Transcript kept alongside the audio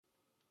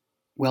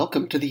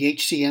Welcome to the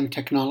HCM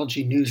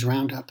Technology News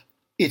Roundup.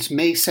 It's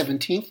May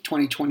 17th,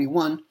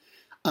 2021.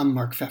 I'm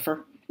Mark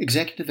Pfeffer,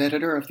 Executive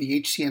Editor of the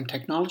HCM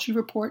Technology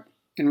Report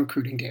and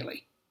Recruiting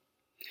Daily.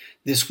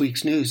 This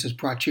week's news is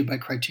brought to you by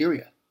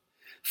Criteria.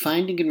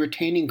 Finding and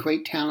retaining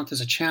great talent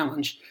is a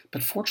challenge,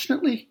 but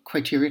fortunately,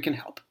 Criteria can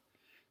help.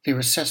 Their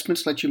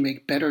assessments let you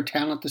make better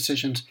talent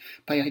decisions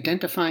by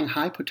identifying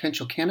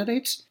high-potential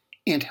candidates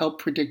and help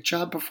predict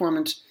job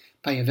performance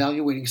by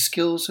evaluating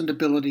skills and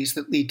abilities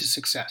that lead to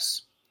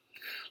success.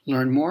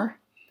 Learn more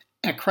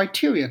at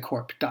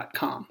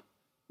criteriacorp.com.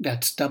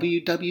 That's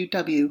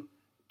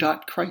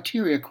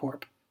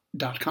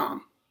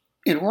www.criteriacorp.com.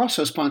 And we're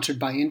also sponsored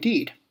by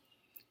Indeed.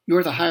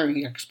 You're the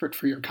hiring expert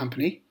for your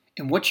company,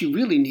 and what you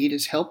really need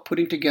is help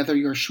putting together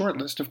your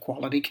shortlist of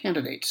quality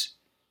candidates.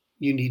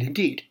 You need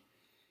Indeed.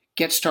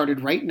 Get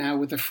started right now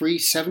with a free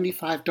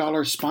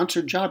 $75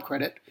 sponsored job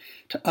credit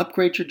to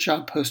upgrade your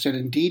job post at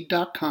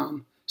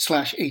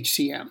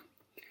Indeed.com/HCM.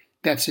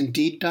 That's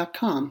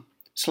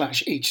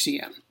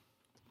Indeed.com/HCM.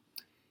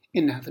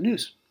 And now the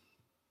news.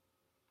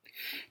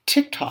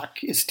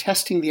 TikTok is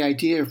testing the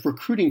idea of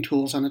recruiting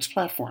tools on its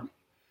platform.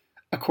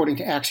 According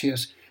to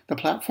Axios, the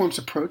platform's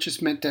approach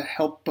is meant to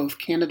help both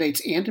candidates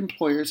and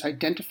employers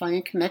identify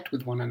and connect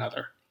with one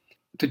another.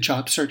 The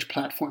job search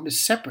platform is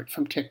separate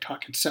from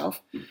TikTok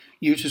itself.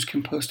 Users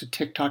can post a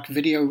TikTok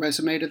video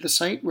resume to the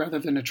site rather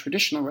than a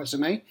traditional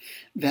resume.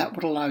 That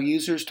would allow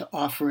users to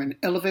offer an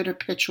elevator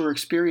pitch or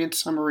experience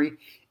summary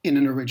in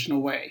an original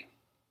way,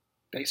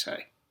 they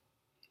say.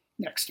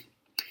 Next.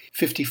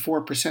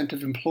 54%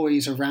 of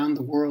employees around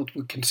the world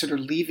would consider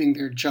leaving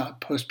their job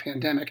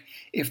post-pandemic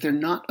if they're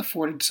not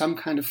afforded some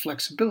kind of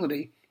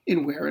flexibility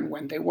in where and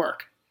when they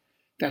work.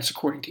 That's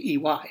according to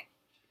EY.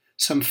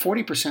 Some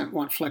 40%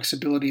 want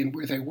flexibility in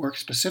where they work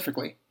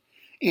specifically,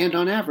 and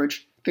on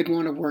average, they'd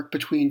want to work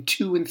between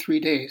 2 and 3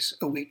 days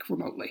a week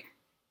remotely.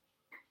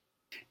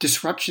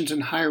 Disruptions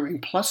in hiring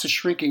plus a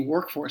shrinking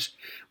workforce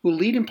will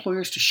lead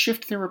employers to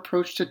shift their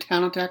approach to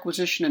talent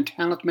acquisition and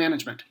talent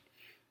management.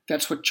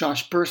 That's what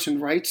Josh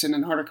Bersin writes in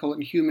an article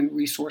in Human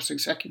Resource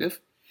Executive.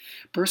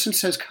 Bersin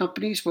says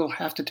companies will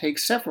have to take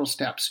several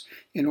steps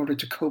in order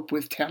to cope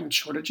with talent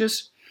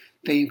shortages.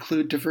 They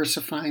include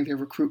diversifying their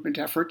recruitment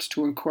efforts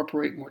to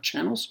incorporate more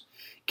channels,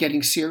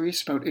 getting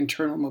serious about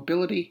internal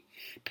mobility,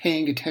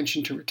 paying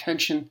attention to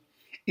retention,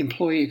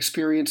 employee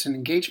experience and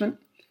engagement,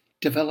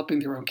 developing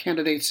their own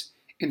candidates,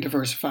 and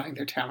diversifying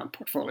their talent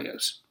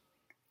portfolios.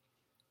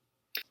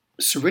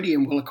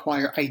 Ceridian will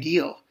acquire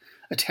Ideal,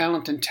 a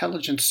talent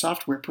intelligence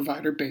software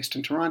provider based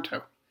in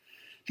Toronto.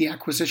 The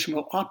acquisition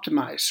will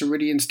optimize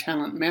Ceridian's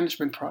talent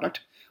management product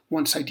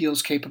once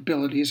Ideal's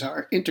capabilities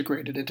are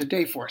integrated into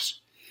Dayforce.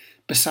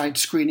 Besides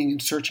screening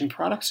and searching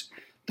products,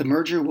 the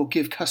merger will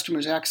give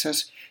customers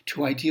access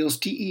to Ideal's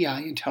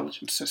DEI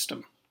intelligence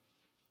system.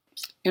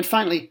 And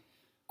finally,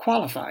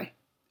 Qualify,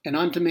 an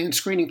on-demand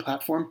screening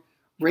platform,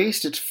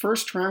 raised its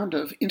first round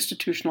of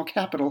institutional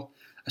capital,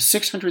 a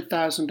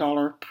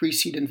 $600,000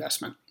 pre-seed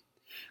investment.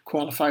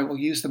 Qualify will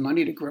use the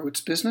money to grow its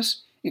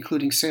business,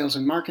 including sales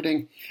and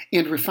marketing,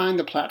 and refine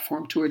the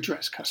platform to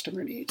address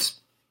customer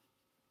needs.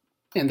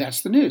 And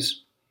that's the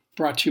news,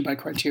 brought to you by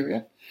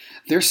Criteria.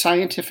 Their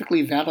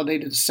scientifically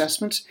validated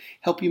assessments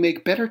help you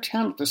make better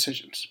talent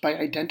decisions by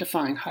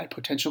identifying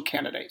high-potential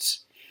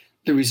candidates.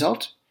 The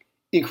result?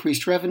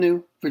 Increased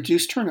revenue,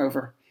 reduced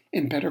turnover,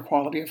 and better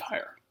quality of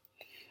hire.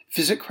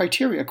 Visit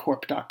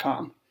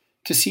criteriacorp.com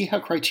to see how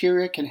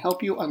Criteria can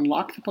help you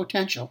unlock the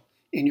potential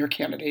in your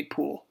candidate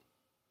pool.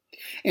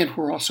 And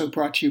we're also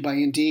brought to you by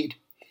Indeed.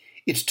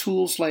 Its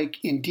tools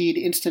like Indeed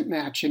Instant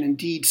Match and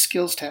Indeed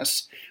Skills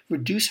Tests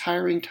reduce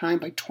hiring time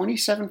by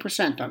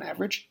 27% on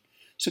average,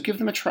 so give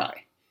them a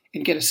try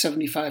and get a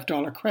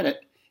 $75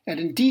 credit at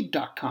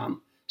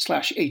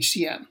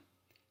Indeed.com/HCM.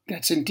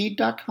 That's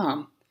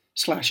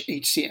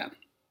Indeed.com/HCM.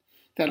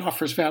 That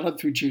offer is valid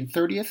through June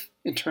 30th,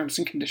 and terms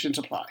and conditions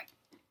apply.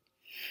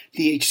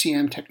 The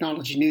HCM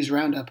Technology News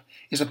Roundup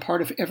is a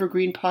part of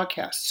Evergreen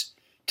Podcasts.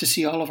 To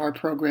see all of our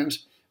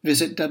programs,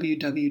 visit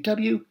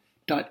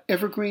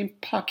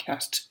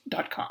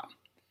www.evergreenpodcasts.com.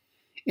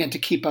 And to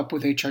keep up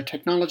with HR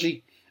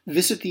technology,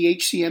 visit the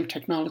HCM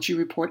Technology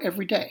Report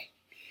every day.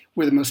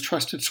 We're the most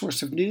trusted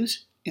source of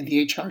news in the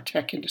HR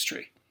tech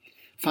industry.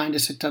 Find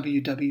us at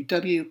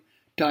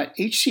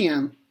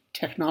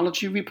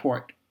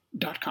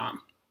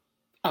www.hcmtechnologyreport.com.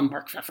 I'm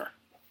Mark Pfeffer.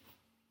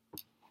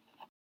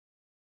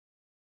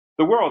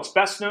 The world's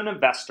best-known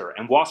investor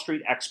and Wall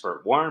Street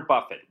expert Warren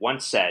Buffett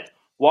once said,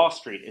 "Wall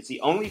Street is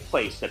the only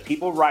place that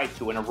people ride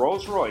to in a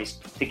Rolls-Royce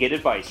to get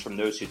advice from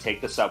those who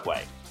take the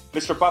subway."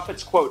 Mr.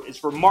 Buffett's quote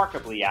is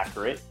remarkably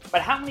accurate,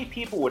 but how many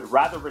people would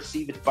rather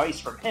receive advice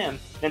from him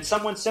than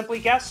someone simply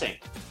guessing?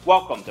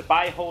 Welcome to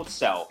Buy, Hold,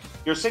 Sell,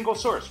 your single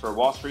source for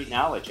Wall Street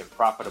knowledge and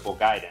profitable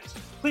guidance.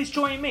 Please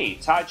join me,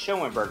 Todd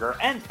Schoenberger,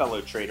 and fellow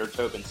trader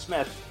Tobin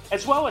Smith,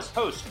 as well as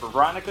host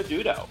Veronica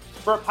Dudo,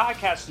 for a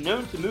podcast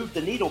known to move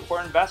the needle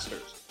for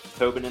investors.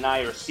 Tobin and I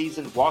are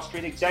seasoned Wall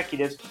Street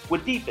executives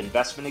with deep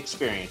investment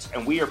experience,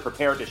 and we are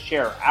prepared to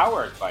share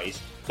our advice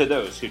to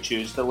those who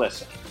choose to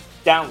listen.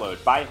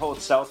 Download Buy, Hold,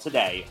 Sell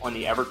today on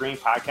the Evergreen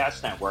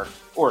Podcast Network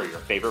or your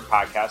favorite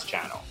podcast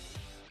channel.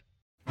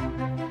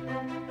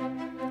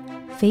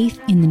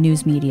 Faith in the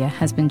news media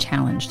has been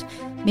challenged,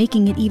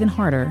 making it even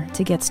harder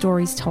to get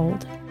stories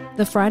told.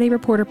 The Friday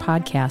Reporter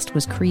podcast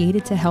was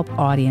created to help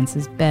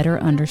audiences better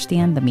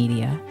understand the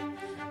media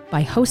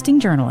by hosting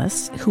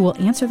journalists who will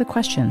answer the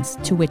questions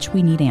to which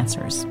we need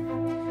answers.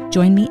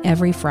 Join me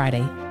every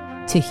Friday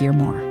to hear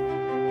more.